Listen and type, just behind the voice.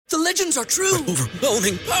The legends are true.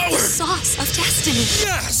 Overwhelming power! Sauce of destiny.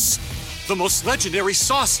 Yes! The most legendary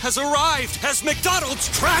sauce has arrived as McDonald's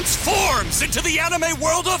transforms into the anime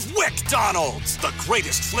world of WickDonald's. The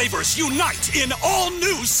greatest flavors unite in all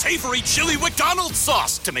new savory chili McDonald's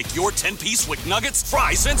sauce to make your 10-piece Wick Nuggets,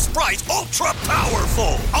 fries, and Sprite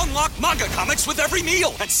ultra-powerful. Unlock manga comics with every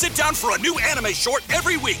meal and sit down for a new anime short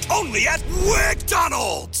every week only at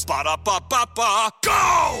WickDonald's. Ba-da-ba-ba-ba,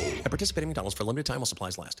 go! At participating McDonald's for a limited time while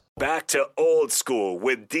supplies last. Back to old school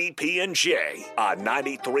with DP and J on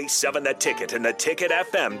 93.7 The Ticket and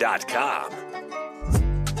theticketfm.com.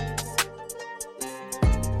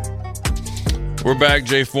 We're back.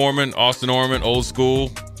 Jay Foreman, Austin Orman, old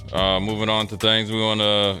school. Moving on to things, we want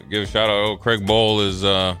to give a shout out. Craig Bowl is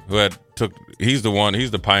he's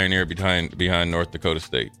the pioneer behind North Dakota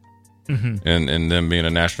State, and them being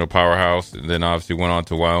a national powerhouse. And then obviously went on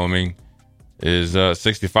to Wyoming. Is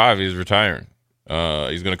 65. He's retiring.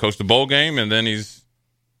 He's going to coach the bowl game, and then he's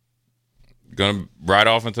going to ride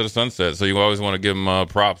off into the sunset. So you always want to give him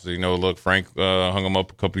props. Look, Frank hung him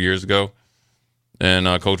up a couple years ago. And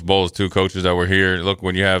Coach Bowles, two coaches that were here. Look,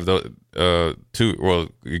 when you have the two, well,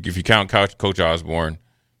 if you count Coach Osborne,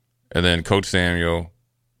 and then Coach Samuel,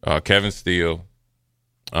 Kevin Steele,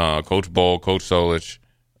 Coach Bowl, Coach Solich,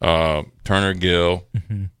 Turner Gill.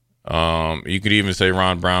 You could even say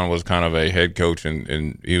Ron Brown was kind of a head coach,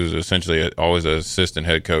 and he was essentially always an assistant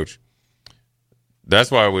head coach.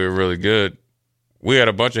 That's why we were really good. We had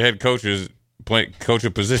a bunch of head coaches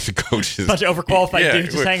coaching position coaches. Bunch of overqualified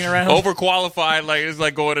dudes just hanging around. Overqualified, it's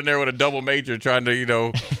like going in there with a double major trying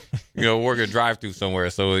to, work a drive-through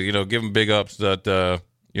somewhere. So, give them big ups that,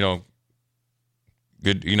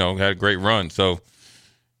 good, had a great run. So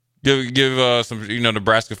give some,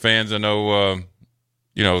 Nebraska fans. I know,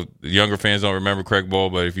 the younger fans don't remember Craig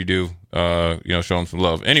Bowl, but if you do, show them some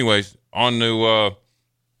love. Anyways, on to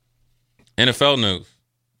NFL news.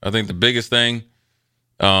 I think the biggest thing,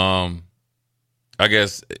 I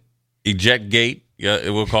guess, eject gate,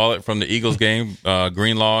 we'll call it, from the Eagles game.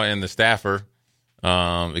 Greenlaw and the staffer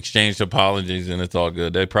exchanged apologies, and it's all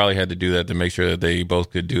good. They probably had to do that to make sure that they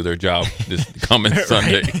both could do their job this coming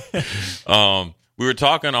Sunday. We were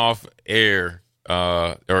talking off air,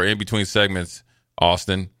 or in between segments,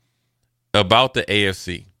 Austin, about the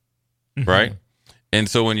AFC, right? And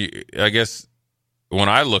so when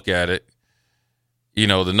I look at it,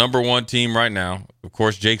 the number one team right now, of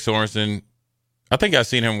course, Jake Sorensen. I think I've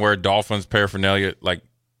seen him wear Dolphins paraphernalia like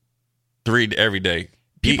 3 every day.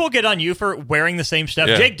 People get on you for wearing the same stuff.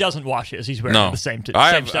 Yeah. Jake doesn't wash his. He's wearing the same stuff.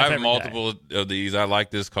 I have multiple of these. I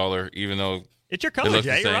like this color, even though it's your color,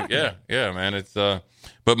 Jay. You're rocking it. Yeah, man. It's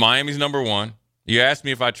but Miami's number one. You asked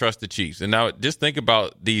me if I trust the Chiefs, and now just think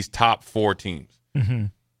about these top 4 teams,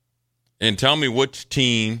 and tell me which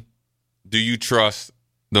team do you trust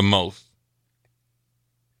the most?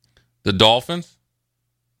 The Dolphins,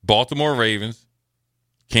 Baltimore Ravens,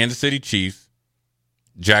 Kansas City Chiefs,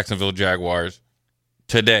 Jacksonville Jaguars.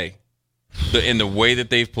 Today, in the way that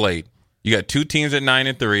they've played, you got 2 teams at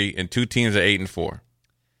 9-3 and 2 teams at 8-4.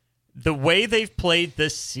 The way they've played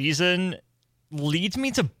this season leads me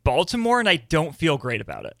to Baltimore, and I don't feel great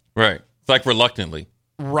about it. Right. It's like reluctantly.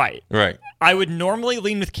 Right. I would normally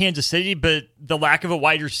lean with Kansas City, but the lack of a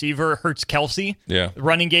wide receiver hurts Kelsey. Yeah. The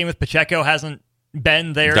running game with Pacheco hasn't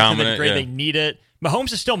been there to the degree they need it.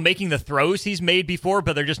 Mahomes is still making the throws he's made before,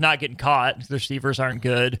 but they're just not getting caught. The receivers aren't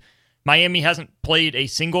good. Miami hasn't played a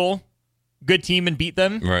single good team and beat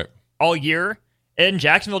them all year. And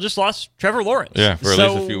Jacksonville just lost Trevor Lawrence. Yeah, for at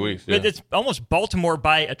least a few weeks. Yeah. It's almost Baltimore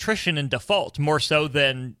by attrition and default, more so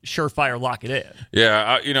than surefire lock it in.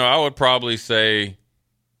 Yeah, I would probably say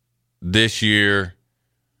this year,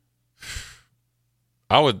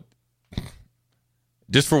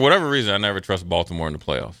 just for whatever reason, I never trust Baltimore in the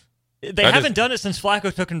playoffs. They haven't done it since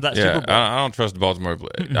Flacco took him to that Super Bowl. I don't trust Baltimore.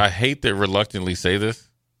 I hate to reluctantly say this.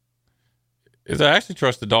 I actually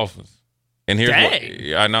trust the Dolphins. And here's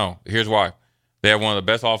why. I know. Here's why. They have one of the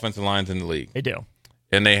best offensive lines in the league. They do.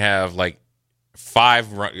 And they have they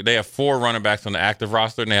have 4 running backs on the active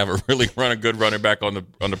roster, and they have a really good running back on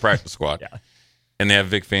the practice squad. Yeah. And they have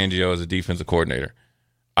Vic Fangio as a defensive coordinator.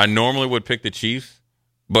 I normally would pick the Chiefs,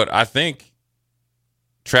 but I think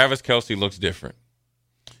Travis Kelce looks different.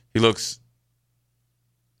 He looks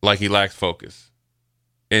like he lacks focus.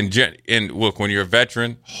 And look, when you're a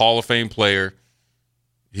veteran, Hall of Fame player,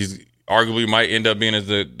 he's arguably might end up being as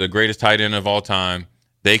the greatest tight end of all time.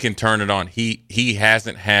 They can turn it on. He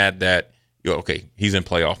hasn't had that. He's in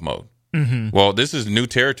playoff mode. Well, this is new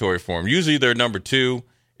territory for him. Usually they're number 2.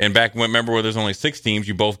 And back when, remember where there's only 6 teams,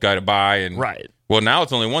 you both got a bye. And right. Well, now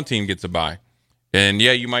it's only 1 team gets a bye. And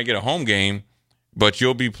yeah, you might get a home game. but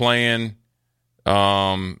you'll be playing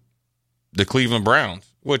the Cleveland Browns,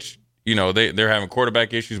 which, they're having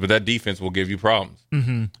quarterback issues, but that defense will give you problems.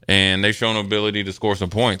 Mm-hmm. And they've shown ability to score some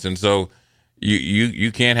points. And so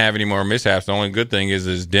you can't have any more mishaps. The only good thing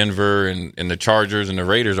is Denver and the Chargers and the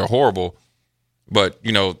Raiders are horrible. But,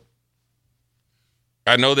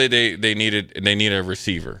 I know that they need a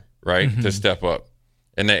receiver, right, mm-hmm. to step up.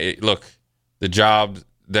 And the job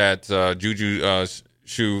that Juju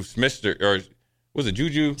Smith-Schuster, or was it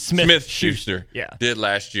Juju Smith-Schuster did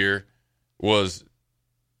last year was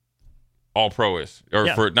all pro-ish, or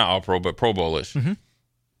for not all pro, but Pro Bowl-ish. Mm-hmm.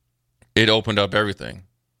 It opened up everything.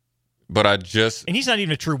 But and he's not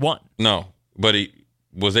even a true one. No, but he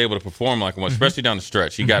was able to perform like one, mm-hmm. especially down the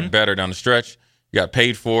stretch. He mm-hmm. got better down the stretch. He got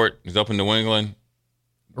paid for it. He's up in New England.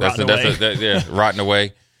 Rotting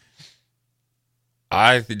away.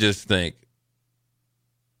 I just think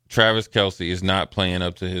Travis Kelce is not playing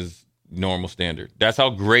up to his normal standard. That's how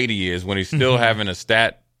great he is when he's still mm-hmm. having a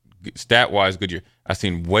stat-wise good year. I've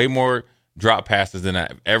seen way more drop passes than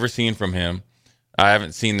I've ever seen from him. I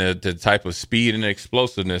haven't seen the type of speed and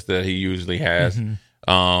explosiveness that he usually has.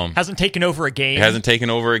 Mm-hmm. Hasn't taken over a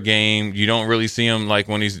game. You don't really see him like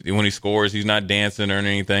when he scores. He's not dancing or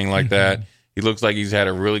anything like mm-hmm. that. He looks like he's had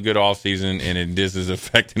a really good offseason, and this is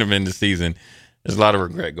affecting him in the season. There's a lot of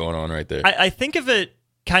regret going on right there. I think of it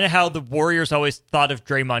kind of how the Warriors always thought of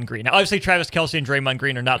Draymond Green. Now, obviously, Travis Kelce and Draymond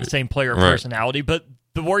Green are not the same player or personality, but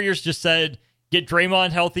the Warriors just said, get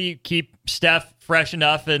Draymond healthy, keep Steph fresh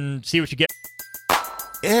enough, and see what you get.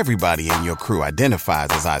 Everybody in your crew identifies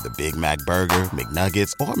as either Big Mac Burger,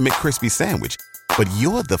 McNuggets, or McCrispy Sandwich, but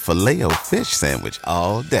you're the Filet-O-Fish Sandwich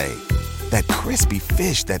all day. That crispy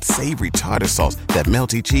fish, that savory tartar sauce, that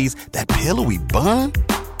melty cheese, that pillowy bun.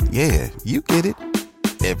 Yeah, you get it.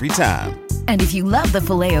 Every time. And if you love the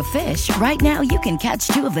Filet-O-Fish, right now you can catch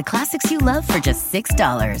two of the classics you love for just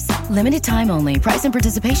 $6. Limited time only. Price and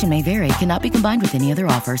participation may vary. Cannot be combined with any other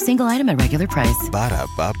offer. Single item at regular price.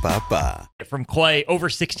 Ba-da-ba-ba-ba. From Clay over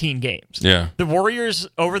 16 games. Yeah. The Warriors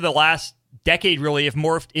over the last decade really have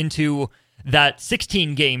morphed into that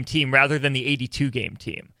 16-game team rather than the 82-game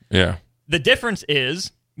team. Yeah. The difference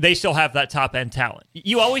is they still have that top-end talent.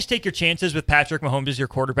 You always take your chances with Patrick Mahomes as your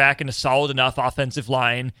quarterback and a solid enough offensive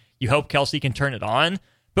line. You hope Kelce can turn it on.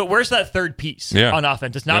 But where's that third piece on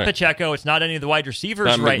offense? It's not Pacheco. It's not any of the wide receivers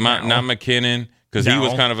now. Not McKinnon, because he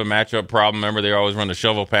was kind of a matchup problem. Remember, they always run the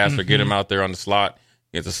shovel pass or get him out there on the slot.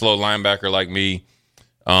 It's a slow linebacker like me.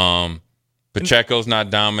 Pacheco's not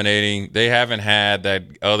dominating. They haven't had that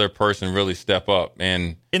other person really step up.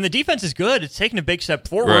 And the defense is good. It's taken a big step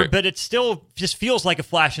forward, but it still just feels like a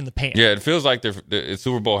flash in the pan. Yeah, it feels like the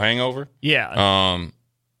Super Bowl hangover. Yeah.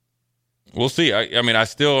 We'll see. I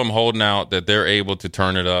still am holding out that they're able to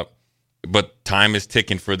turn it up, but time is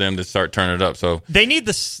ticking for them to start turning it up. So they need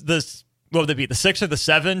the what would they be, the 6 or the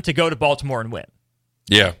 7 to go to Baltimore and win.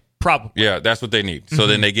 Yeah. Probably. Yeah, that's what they need. So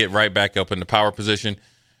then they get right back up in the power position.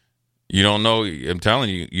 You don't know. I'm telling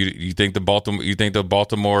you. You think the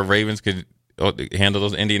Baltimore Ravens could handle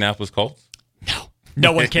those Indianapolis Colts?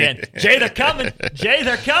 No one can. Jay, they're coming.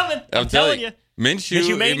 I'm telling you.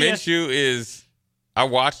 Minshew is. I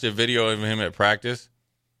watched a video of him at practice.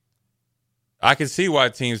 I can see why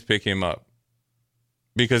teams pick him up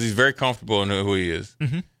because he's very comfortable in who he is.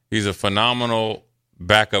 Mm-hmm. He's a phenomenal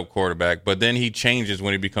backup quarterback, but then he changes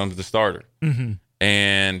when he becomes the starter. Mm-hmm.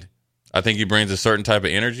 And I think he brings a certain type of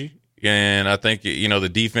energy. And I think, the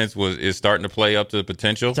defense is starting to play up to the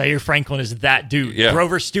potential. Zaire Franklin is that dude. Yeah.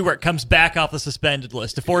 Grover Stewart comes back off the suspended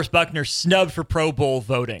list. DeForest Buckner snubbed for Pro Bowl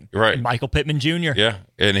voting. Right. And Michael Pittman Jr. Yeah.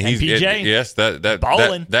 And he's MPJ. Yes,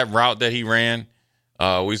 that route that he ran, we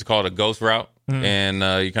used to call it a ghost route. Mm.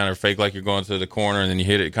 And you kind of fake like you're going to the corner, and then you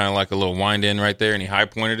hit it kind of like a little wind in right there, and he high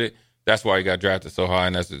pointed it. That's why he got drafted so high.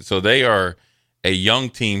 And so they are a young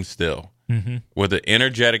team still with an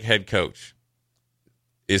energetic head coach.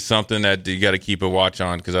 Is something that you got to keep a watch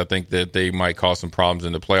on because I think that they might cause some problems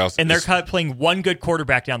in the playoffs. And they're playing one good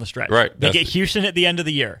quarterback down the stretch. Right. They get Houston at the end of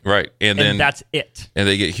the year. Right. And then that's it. And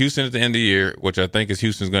they get Houston at the end of the year, which I think is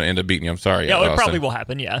Houston's going to end up beating you. I'm sorry. Yeah, it probably will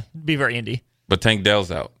happen. Yeah. Be very Indy. But Tank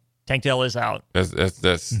Dell's out. Tank Dell is out.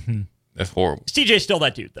 That's horrible. CJ's still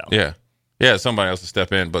that dude, though. Yeah. Yeah, somebody else to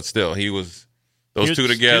step in, but still, he was those two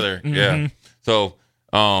together. Yeah. So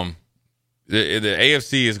the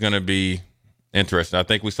AFC is going to be interesting. I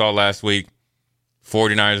think we saw last week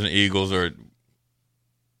 49ers and Eagles are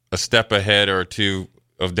a step ahead or two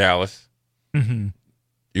of Dallas. Mm-hmm.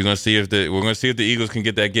 We're going to see if the Eagles can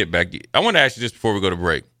get that get back. I want to ask you just before we go to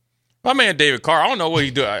break. My man David Carr, I don't know what he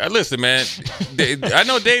do. Listen, man, I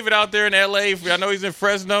know David out there in L.A. I know he's in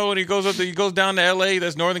Fresno and he goes down to L.A.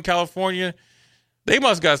 That's Northern California. They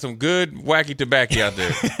must got some good wacky tobacco out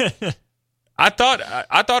there. I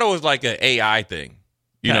thought it was like an AI thing,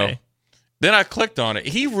 you know. Then I clicked on it.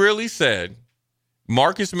 He really said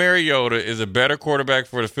Marcus Mariota is a better quarterback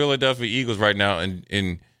for the Philadelphia Eagles right now,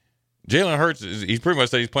 and Jalen Hurts he's pretty much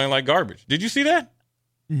said he's playing like garbage. Did you see that?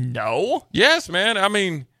 No. Yes, man. I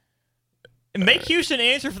mean, make Houston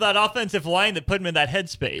answer for that offensive line that put him in that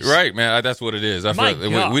headspace. Right, man. That's what it is. I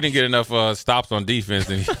feel we didn't get enough stops on defense.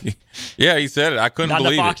 And he said it. I couldn't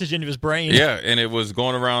believe it. Not enough oxygen to his brain. Yeah, and it was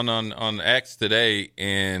going around on X today,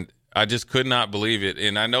 and I just could not believe it.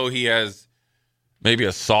 And I know he has maybe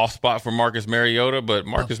a soft spot for Marcus Mariota, but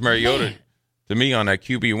Marcus Mariota, to me, on that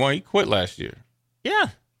QB1, he quit last year. Yeah.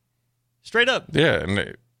 Straight up. Yeah,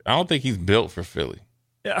 and I don't think he's built for Philly.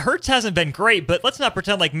 Hurts hasn't been great, but let's not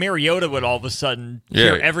pretend like Mariota would all of a sudden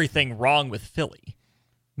hear everything wrong with Philly.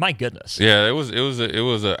 My goodness. Yeah, it was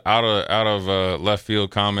a out of left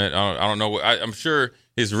field comment. I don't know. I'm sure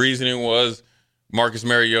his reasoning was Marcus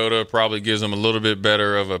Mariota probably gives him a little bit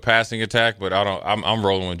better of a passing attack, but I'm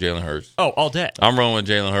rolling with Jalen Hurts. Oh, all day. I'm rolling with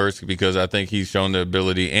Jalen Hurts because I think he's shown the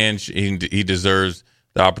ability and he deserves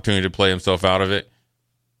the opportunity to play himself out of it.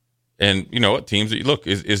 And you know what? Teams, look,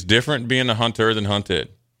 it's different being a hunter than hunted,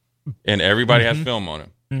 and everybody has film on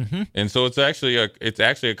him. Mm-hmm. And so it's actually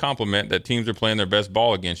a compliment that teams are playing their best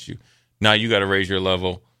ball against you. Now you got to raise your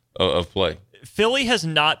level of play. Philly has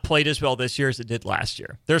not played as well this year as it did last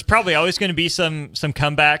year. There's probably always going to be some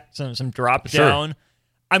comeback, some drop down.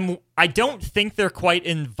 I don't think they're quite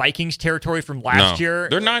in Vikings territory from last year.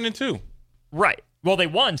 They're 9-2. Right. Well, they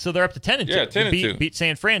won, so they're up to 10-2. Yeah, 10-2. Beat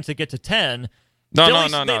San Fran to get to 10. No.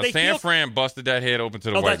 San Fran busted that head open to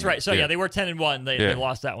the white. Oh, that's right. So, they were 10-1. They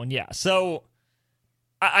lost that one. Yeah. So,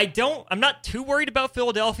 I'm not too worried about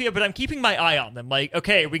Philadelphia, but I'm keeping my eye on them. Like,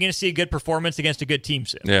 okay, are we going to see a good performance against a good team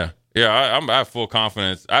soon? Yeah. Yeah, I have full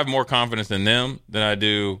confidence. I have more confidence in them than I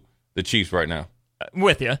do the Chiefs right now.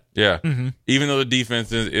 With you. Yeah. Mm-hmm. Even though the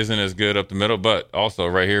defense isn't as good up the middle, but also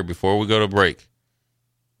right here, before we go to break,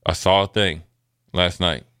 I saw a thing last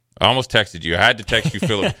night. I almost texted you. I had to text you,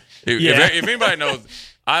 Philip. If anybody knows,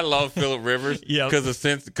 I love Philip Rivers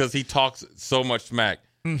because he talks so much smack.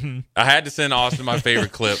 Mm-hmm. I had to send Austin my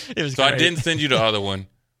favorite clip, so great. I didn't send you the other one.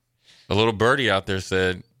 A little birdie out there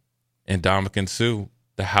said, "Ndamukong Suh,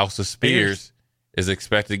 the House of Spears, is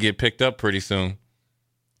expected to get picked up pretty soon.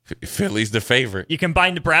 Philly's the favorite." You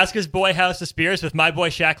combine Nebraska's boy House of Spears with my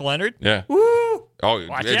boy Shaq Leonard. Yeah. Woo! Oh,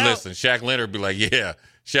 listen, Shaq Leonard be like, "Yeah,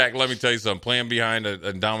 Shaq, let me tell you something. Playing behind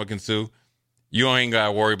a Ndamukong Suh, you ain't got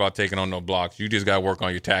to worry about taking on no blocks. You just got to work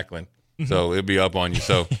on your tackling. So it'll be up on you."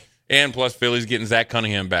 So, and plus, Philly's getting Zach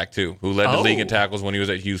Cunningham back, too, who led the league in tackles when he was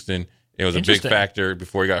at Houston. It was a big factor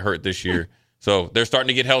before he got hurt this year. So they're starting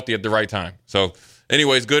to get healthy at the right time. So,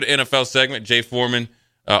 anyways, good NFL segment. Jay Foreman,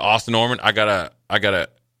 Austin Orman. I'm gonna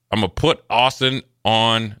put Austin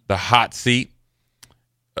on the hot seat.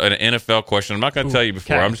 An NFL question. I'm not gonna tell you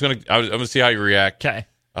before. Okay. I'm gonna see how you react. Okay.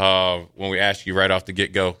 When we ask you right off the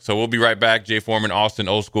get-go. So we'll be right back. Jay Foreman, Austin,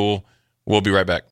 Old School. We'll be right back.